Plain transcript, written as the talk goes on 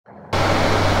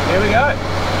Here we go.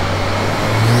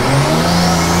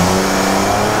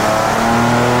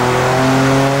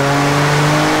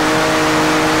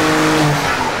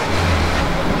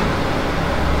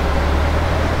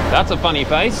 That's a funny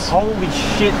face. Holy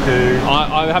shit, dude.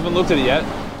 I haven't looked at it yet.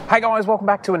 Hey guys, welcome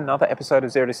back to another episode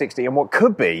of 0 to 60 and what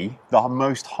could be the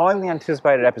most highly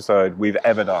anticipated episode we've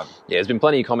ever done. Yeah, there's been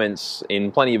plenty of comments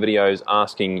in plenty of videos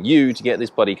asking you to get this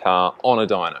bloody car on a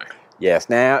dyno. Yes,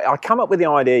 now I come up with the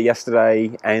idea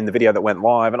yesterday and the video that went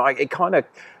live, and I kind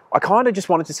of just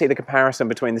wanted to see the comparison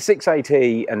between the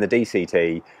 6AT and the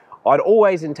DCT. I'd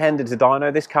always intended to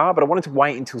dyno this car, but I wanted to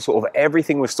wait until sort of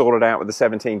everything was sorted out with the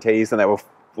 17Ts and they were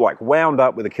like wound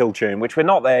up with a kill tune, which we're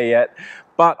not there yet.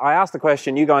 But I asked the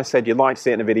question, you guys said you'd like to see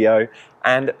it in a video,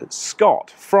 and Scott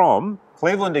from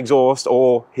Cleveland Exhaust,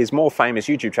 or his more famous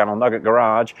YouTube channel, Nugget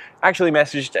Garage, actually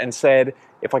messaged and said,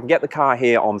 if I can get the car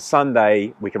here on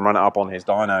Sunday, we can run it up on his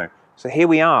dyno. So here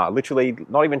we are, literally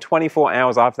not even 24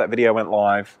 hours after that video went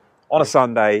live, on a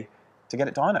Sunday, to get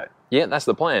it dynoed. Yeah, that's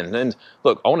the plan. And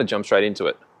look, I want to jump straight into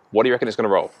it. What do you reckon it's going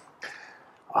to roll?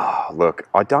 Oh, look,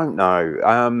 I don't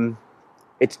know.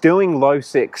 It's doing low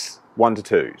 6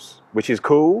 1-2s, which is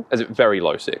cool. Is it very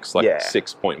low 6, like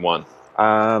 6.1?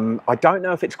 I don't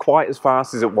know if it's quite as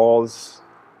fast as it was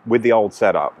with the old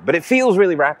setup, but it feels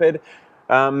really rapid.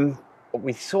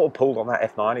 We sort of pulled on that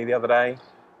F90 the other day.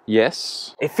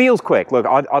 Yes. It feels quick. Look,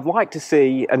 I'd like to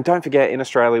see, and don't forget, in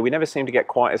Australia, we never seem to get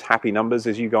quite as happy numbers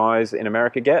as you guys in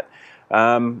America get.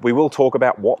 We will talk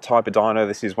about what type of dyno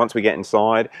this is once we get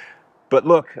inside. But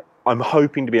look, I'm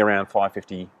hoping to be around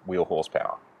 550 wheel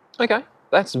horsepower. Okay.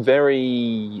 That's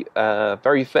very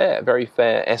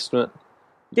fair estimate.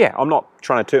 Yeah, I'm not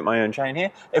trying to toot my own chain here.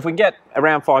 If we can get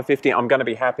around 550, I'm going to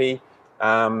be happy.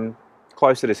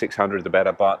 Closer to 600, the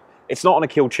better, but it's not on a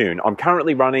kill tune. I'm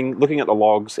currently running, looking at the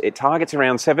logs, it targets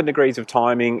around 7 degrees of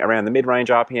timing, around the mid-range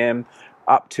RPM,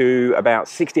 up to about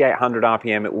 6,800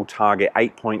 RPM, it will target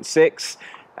 8.6,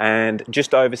 and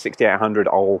just over 6,800,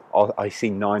 I see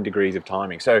 9 degrees of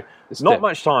timing. So it's not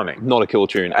much timing. Not a kill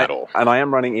tune at all. And I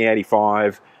am running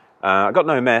E85. I got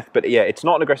no meth, but yeah, it's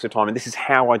not an aggressive timing. This is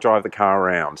how I drive the car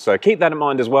around. So keep that in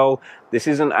mind as well. This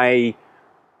isn't a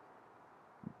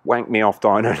wank me off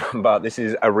dyno number. This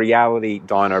is a reality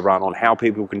dyno run on how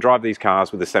people can drive these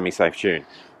cars with a semi-safe tune.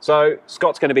 So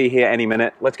Scott's going to be here any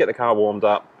minute. Let's get the car warmed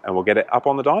up and we'll get it up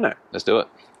on the dyno. Let's do it.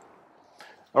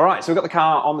 All right, so we've got the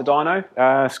car on the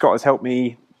dyno. Scott has helped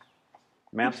me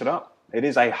mount it up. It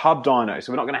is a hub dyno,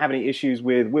 so we're not going to have any issues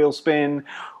with wheel spin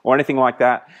or anything like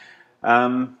that.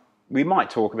 We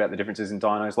might talk about the differences in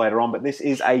dynos later on, but this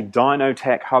is a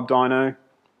Dynotech hub dyno,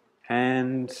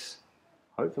 and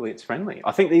hopefully it's friendly.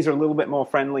 I think these are a little bit more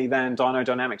friendly than Dyno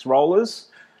Dynamics rollers,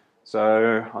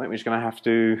 so I think we're just going to have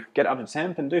to get up to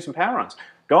temp and do some power runs.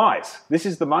 Guys, this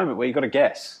is the moment where you've got to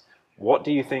guess. What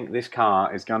do you think this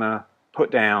car is going to put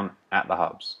down at the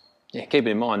hubs? Yeah, keep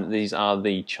in mind, these are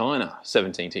the China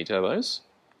 17T turbos.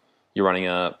 You're running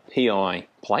a PI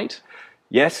plate.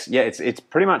 Yes, yeah, it's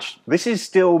pretty much, this is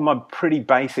still my pretty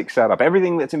basic setup.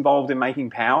 Everything that's involved in making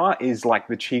power is like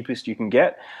the cheapest you can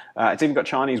get. It's even got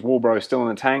Chinese Walbro still in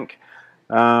the tank.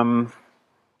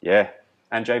 Yeah,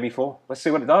 and JB4. Let's see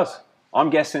what it does. I'm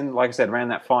guessing, like I said, around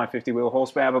that 550 wheel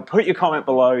horsepower, but put your comment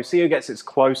below, see who gets its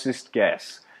closest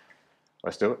guess.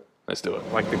 Let's do it. Let's do it.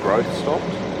 Like the growth stopped.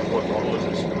 What model is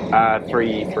this?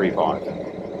 335.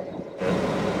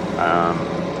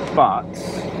 But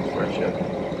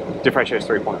diff ratio is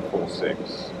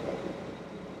 3.46.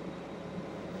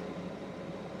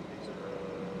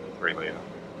 3 litre.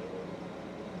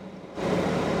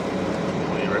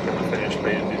 What do you reckon the finish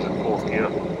speed is at 4th gear?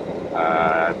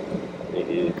 It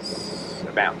is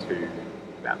about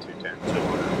 210.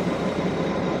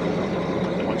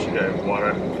 And once you go wide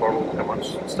open throttle, how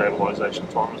much stabilisation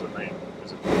time does it need?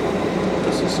 Is it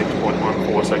just a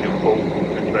 6.14 second pull,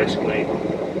 and you basically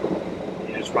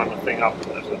just run the thing up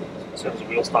as soon as the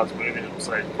wheel starts moving, it'll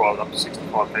say drive it up to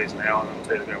 65 k's an hour, and it'll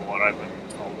tell you to go wide open and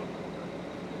just hold it.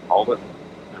 Hold it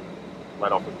and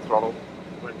let off with the throttle.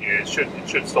 But yeah, it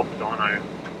should stop the dyno.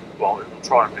 Well, it'll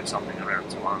try and do something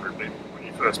around 200, but when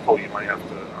you first pull, you may have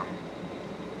to,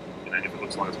 you know, if it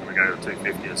looks like it's going to go to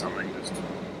 250 or something, just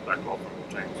back off and we'll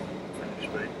change the finish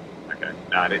speed. Okay.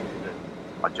 No,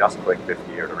 I just clicked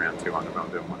 50 at around 200. I'm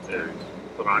doing 1.2.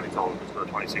 But I only told them it's got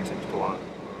a 26-inch tyre. I don't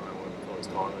know what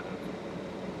size tyre they have.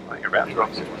 I think about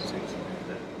roughly 26. 26.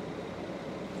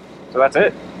 So that's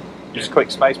it. You just click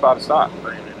spacebar to start.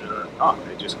 But you need to do that. Oh,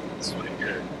 it just.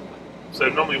 Yeah. So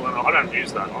normally when I don't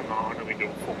use that, I normally do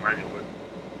a full manual,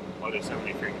 but I do so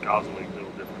many freaking cars a week, a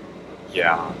little different.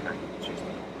 Yeah. Okay. It's used to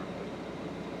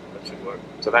that should work.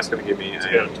 So that's going to give me it's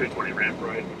about a 220 ramp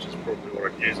rate, which is probably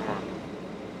what I'd use on a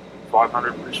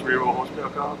 500 rear wheel horsepower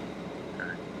car. Okay. I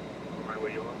don't know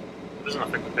where you are. It doesn't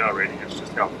affect the power rating, it's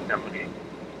just how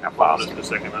fast per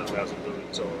second that allows it to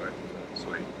accelerate. So,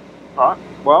 sweet. Alright,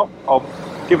 well, I'll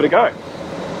give it a go.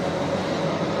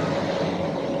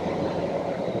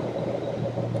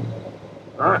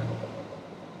 Alright.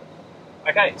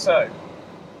 Okay, so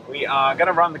we are going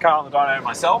to run the car on the dyno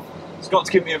myself. Scott's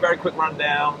given me a very quick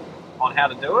rundown on how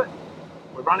to do it.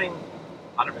 We're running,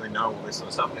 I don't really know all this sort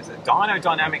of stuff, it's a dyno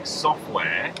dynamics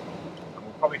software, and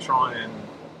we'll probably try and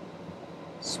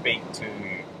speak to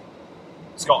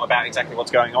Scott about exactly what's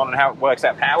going on and how it works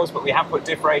out powers, but we have put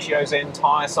diff ratios in,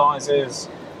 tyre sizes,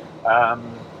 so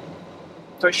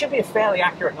it should be a fairly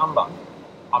accurate number,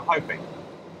 I'm hoping.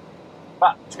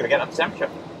 But just going to get up to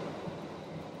temperature.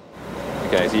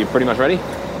 Okay, so you're pretty much ready?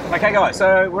 Okay guys,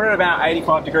 so we're at about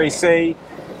 85 degrees C.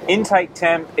 Intake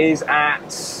temp is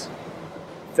at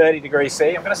 30 degrees C.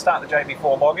 I'm going to start the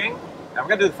JB4 logging, and we're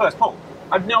going to do the first pull.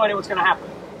 I have no idea what's going to happen.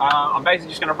 I'm basically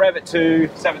just going to rev it to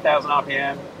 7,000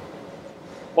 RPM.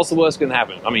 What's the worst going to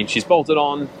happen? I mean, she's bolted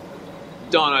on,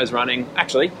 dyno's running.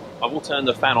 Actually, I will turn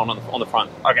the fan on the front.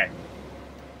 Okay.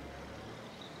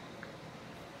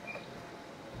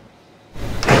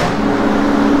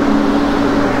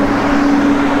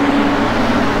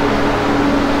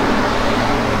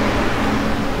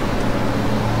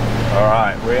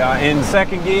 Alright, we are in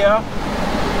second gear.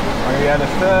 I'm going to go to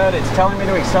third. It's telling me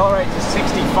to accelerate to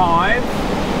 65.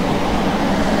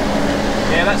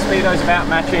 Yeah, that speedo's about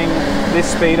matching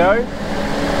this speedo.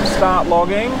 Start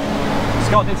logging.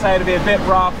 Scott did say it'd be a bit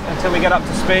rough until we get up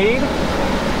to speed.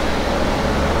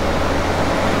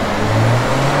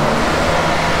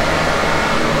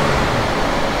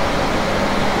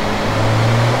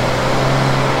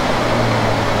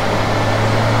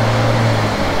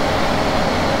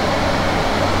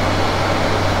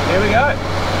 Here we go.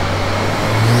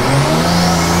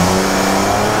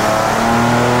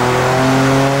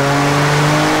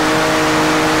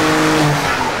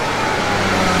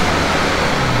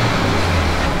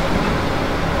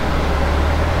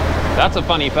 That's a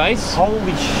funny face.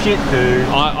 Holy shit, dude.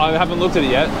 I haven't looked at it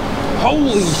yet.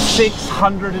 Holy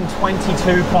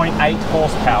 622.8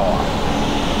 horsepower.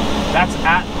 That's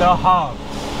at the hub.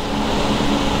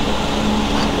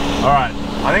 All right,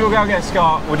 I think we'll go get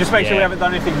Scott. We'll just make sure we haven't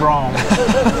done anything wrong.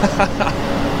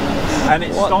 And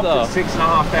it stopped at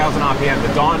 6,500 RPM. The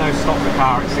dyno stopped the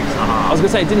car at 6.5. I was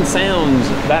going to say, it didn't sound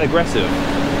that aggressive.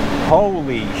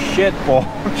 Holy shit, boy.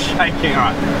 I'm shaking. All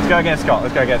right, let's go get Scott.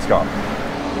 Let's go get Scott.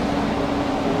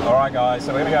 All right, guys,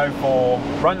 so we're going to go for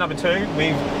run number 2.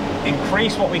 We've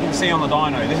increased what we can see on the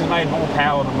dyno. This has made more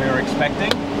power than we were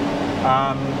expecting.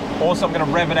 Also, I'm going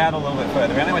to rev it out a little bit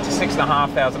further. We only went to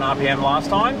 6,500 RPM last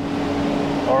time.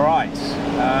 All right,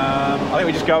 I think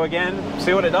we just go again,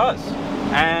 see what it does.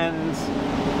 And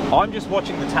I'm just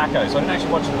watching the tacho, so I didn't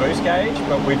actually watch the boost gauge,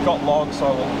 but we've got logs,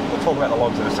 so we'll talk about the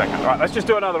logs in a second. All right, let's just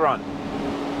do another run.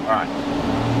 All right.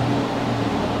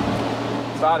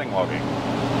 Starting logging.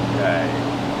 Okay.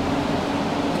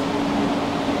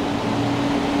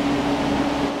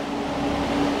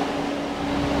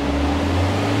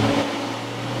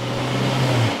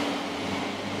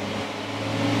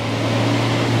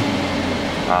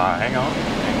 Hang on.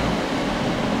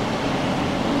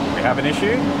 We have an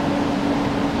issue.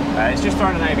 It's just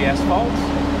thrown an ABS fault.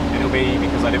 It'll be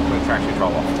because I didn't put traction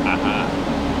control off.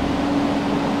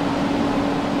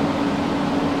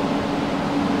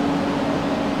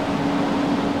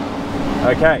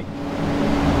 Okay.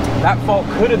 That fault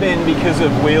could have been because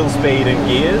of wheel speed and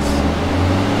gears.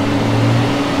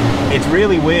 It's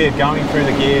really weird going through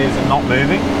the gears and not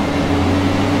moving.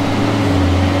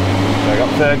 So I got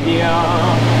third gear.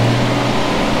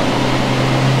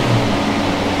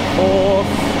 Fourth.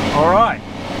 All right.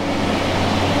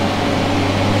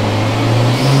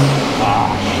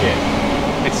 Ah, shit.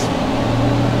 It's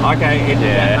okay.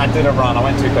 That did a run. I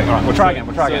went too quick. All right, we'll try again.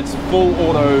 We'll try again. It's full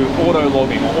auto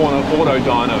logging or auto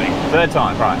dynoing. Third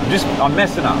time. Right. I'm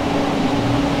messing up.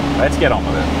 Let's get on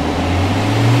with it.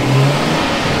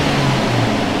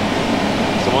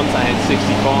 So once I hit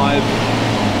 65.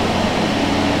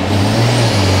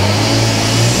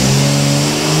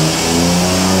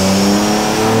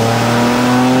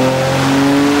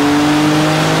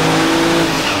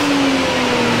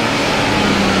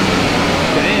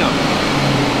 Damn.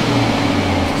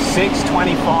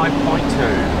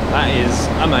 625.2. That is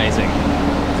amazing.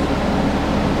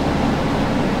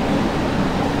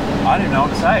 I didn't know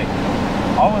what to say.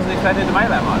 I wasn't expecting to make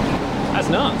that much. That's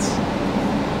nuts.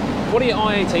 What are your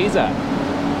IATs at?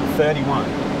 31.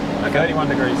 Okay. 31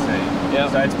 degrees C. Yeah.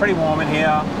 So it's pretty warm in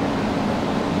here.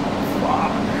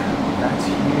 Fuck, that's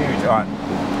huge. All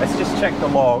right, let's just check the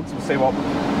logs. We'll see what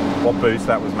boost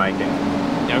that was making.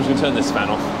 Yeah, I'm just gonna turn this fan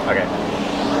off. Okay.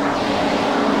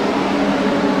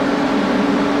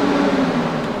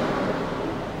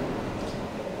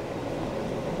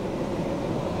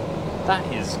 That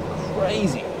is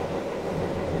crazy.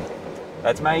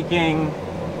 That's making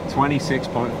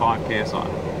 26.5 psi.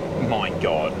 My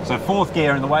God. So fourth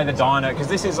gear, and the way the dyno, because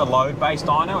this is a load-based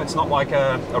dyno, it's not like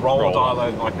a roller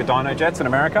dyno like the dyno jets in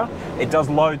America. It does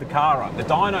load the car up. The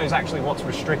dyno is actually what's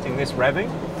restricting this revving.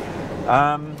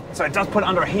 So it does put it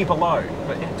under a heap of load,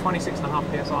 but yeah,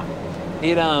 26.5 psi.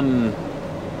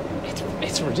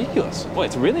 It's ridiculous. Boy,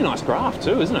 it's a really nice graph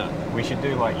too, isn't it? We should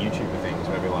do like YouTuber things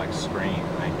where we like scream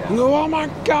and make out. Oh my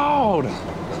God!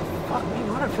 Fuck me,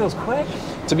 God, it feels quick.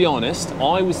 To be honest,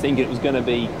 I was thinking it was going to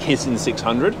be kissing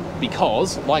 600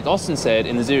 because, like Austin said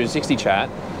in the 0-60 chat,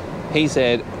 he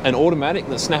said an automatic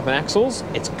that's snapping axles,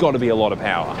 it's got to be a lot of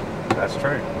power. That's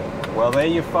true. Well, there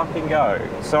you fucking go.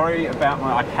 Sorry about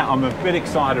my... I'm a bit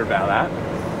excited about that.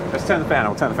 Let's turn the fan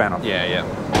off. Turn the fan off. Yeah, yeah.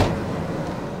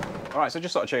 All right, so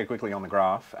just sort of check quickly on the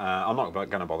graph. I'm not going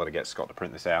to bother to get Scott to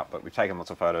print this out, but we've taken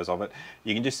lots of photos of it.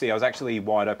 You can just see I was actually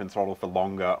wide open throttle for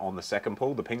longer on the second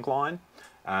pull, the pink line.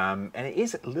 And it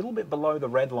is a little bit below the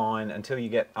red line until you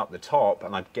get up the top,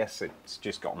 and I guess it's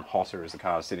just gotten hotter as the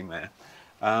car is sitting there.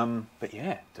 But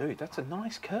yeah, dude, that's a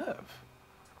nice curve.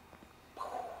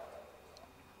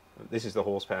 This is the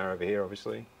horsepower over here,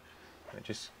 obviously. It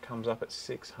just comes up at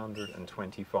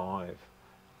 625.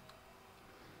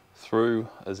 Through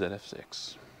a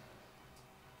ZF6.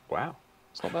 Wow.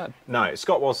 It's not bad. No,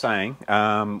 Scott was saying,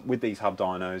 with these hub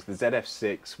dynos, the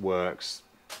ZF6 works,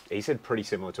 he said, pretty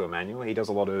similar to a manual. He does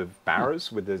a lot of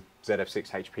Barras with the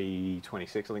ZF6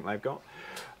 HP26, I think they've got.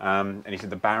 And he said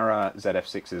the Barra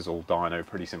ZF6 is all dyno,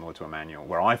 pretty similar to a manual,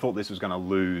 where I thought this was going to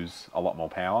lose a lot more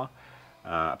power.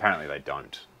 Apparently they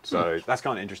don't. So that's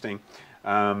kind of interesting.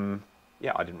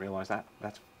 Yeah, I didn't realise that.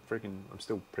 That's freaking, I'm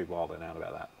still pretty wilding out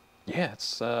about that. Yeah,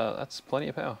 it's that's plenty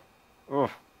of power.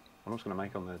 Oh, I'm just going to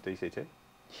make on the DCT.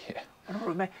 Yeah. I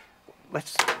don't know,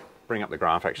 let's bring up the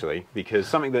graph actually, because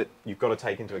something that you've got to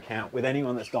take into account with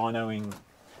anyone that's dynoing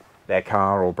their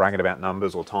car or bragging about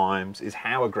numbers or times is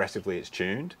how aggressively it's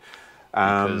tuned.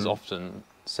 Because often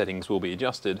settings will be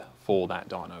adjusted for that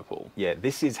dyno pull. Yeah,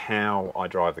 this is how I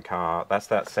drive the car. That's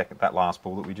that last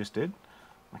pull that we just did.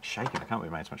 I'm like shaking, I can't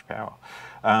believe it made so much power.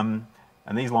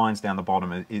 And these lines down the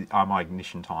bottom are my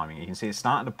ignition timing. You can see it's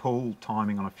starting to pull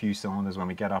timing on a few cylinders when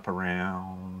we get up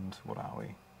around, what are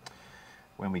we?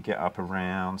 When we get up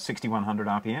around 6,100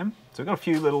 RPM. So we've got a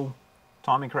few little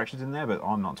timing corrections in there, but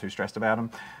I'm not too stressed about them.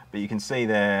 But you can see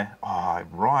there, oh,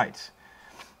 right,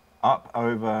 up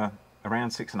over around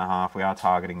 6.5, we are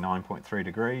targeting 9.3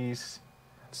 degrees.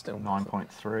 Still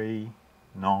 9.3,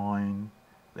 9,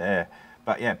 there.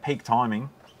 But yeah, peak timing,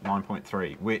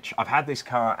 9.3, which I've had this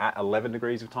car at 11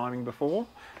 degrees of timing before.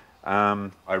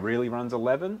 I really runs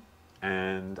 11,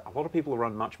 and a lot of people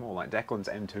run much more, like Declan's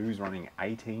M2's running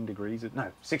 16 degrees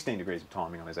of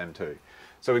timing on his M2.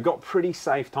 So we've got pretty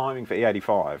safe timing for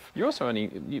E85. You're also only,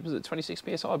 was it 26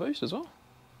 PSI boost as well?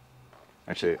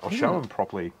 Actually, I'll show them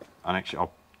properly, and actually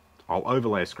I'll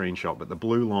overlay a screenshot, but the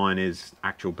blue line is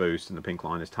actual boost and the pink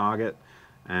line is target,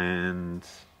 and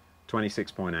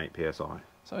 26.8 PSI.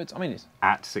 So it's, I mean, it's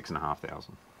at 6,500.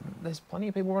 There's plenty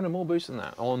of people running more boost than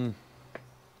that on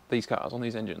these cars, on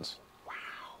these engines. Wow.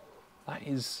 That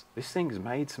is... This thing's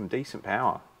made some decent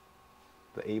power.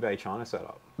 The eBay China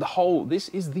setup. This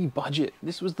is the budget.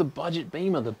 This was the budget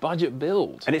Beamer, the budget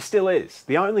build. And it still is.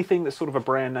 The only thing that's sort of a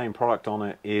brand name product on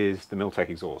it is the Miltech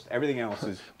exhaust. Everything else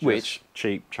is just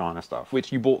cheap China stuff.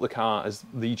 Which you bought the car as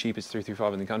the cheapest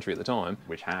 335 in the country at the time.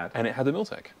 Which had. And it had the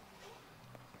Miltech.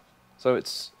 So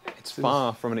it's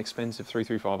far from an expensive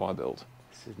 335i build.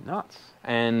 This is nuts.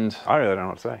 And I really don't know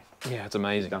what to say. Yeah, it's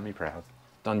amazing. It's done me proud.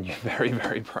 Done you very,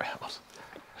 very proud.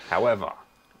 However,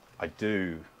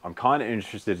 I'm kind of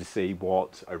interested to see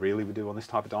what O'Reilly would do on this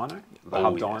type of dyno. The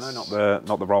hub dyno,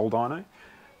 not the roll dyno.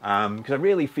 Because it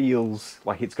really feels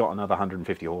like it's got another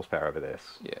 150 horsepower over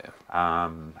this.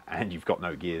 Yeah. And you've got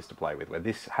no gears to play with, where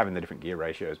this, having the different gear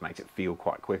ratios makes it feel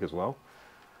quite quick as well.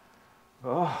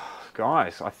 Oh,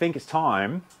 guys, I think it's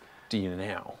time. Do you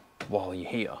now, while you're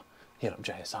here, hit up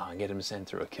JSR and get him to send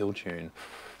through a kill tune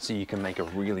so you can make a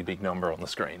really big number on the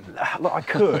screen? Look, I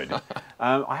could.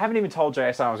 I haven't even told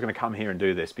JSR I was going to come here and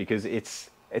do this, because it's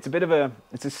a bit of a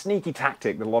sneaky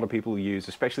tactic that a lot of people use,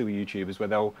 especially with YouTubers, where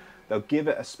they'll give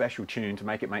it a special tune to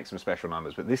make some special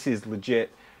numbers. But this is legit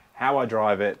how I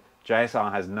drive it.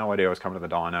 JSR has no idea what's coming to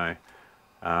the dyno.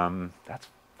 That's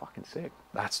fucking sick.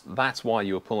 That's why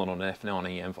you were pulling on an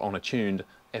F90 on a tuned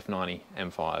F90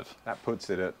 M5. That puts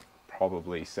it at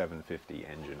probably 750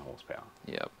 engine horsepower.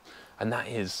 Yep. And that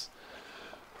is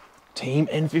Team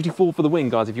N54 for the win,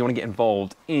 guys. If you want to get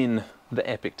involved in the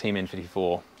epic Team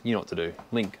N54, you know what to do.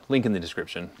 Link in the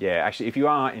description. Yeah, actually, if you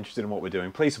are interested in what we're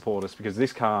doing, please support us, because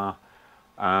this car,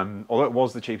 although it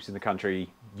was the cheapest in the country,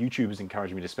 YouTube has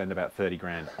encouraged me to spend about 30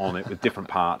 grand on it with different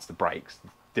parts, the brakes,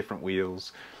 different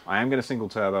wheels. I am going to single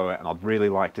turbo it, and I'd really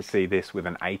like to see this with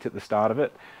an 8 at the start of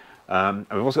it. And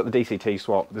we've also got the DCT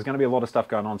swap. There's going to be a lot of stuff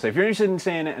going on. So if you're interested in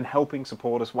seeing it and helping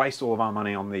support us, waste all of our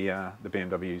money on the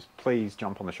BMWs, please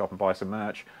jump on the shop and buy some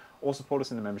merch, or support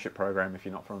us in the membership program if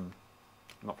you're not from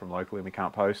locally and we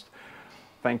can't post.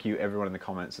 Thank you, everyone in the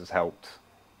comments has helped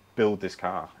build this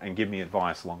car and give me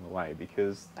advice along the way,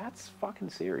 because that's fucking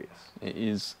serious. It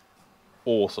is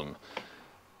awesome.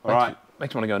 All right.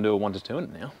 Makes me want to go and do a 1 to 2 in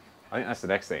it now. I think that's the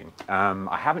next thing.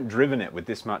 I haven't driven it with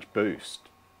this much boost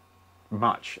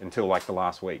until like the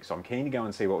last week, so I'm keen to go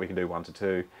and see what we can do 1 to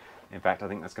 2. In fact, I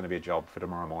think that's going to be a job for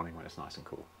tomorrow morning when it's nice and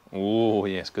cool. Oh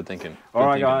yes, good thinking. All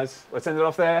right, guys, let's end it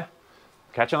off there.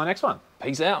 Catch you on the next one.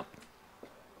 Peace out.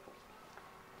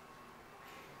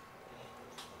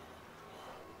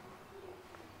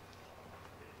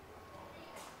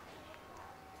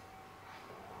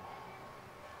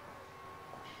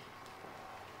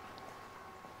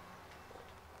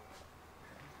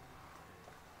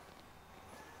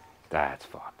 That's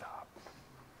fucked up.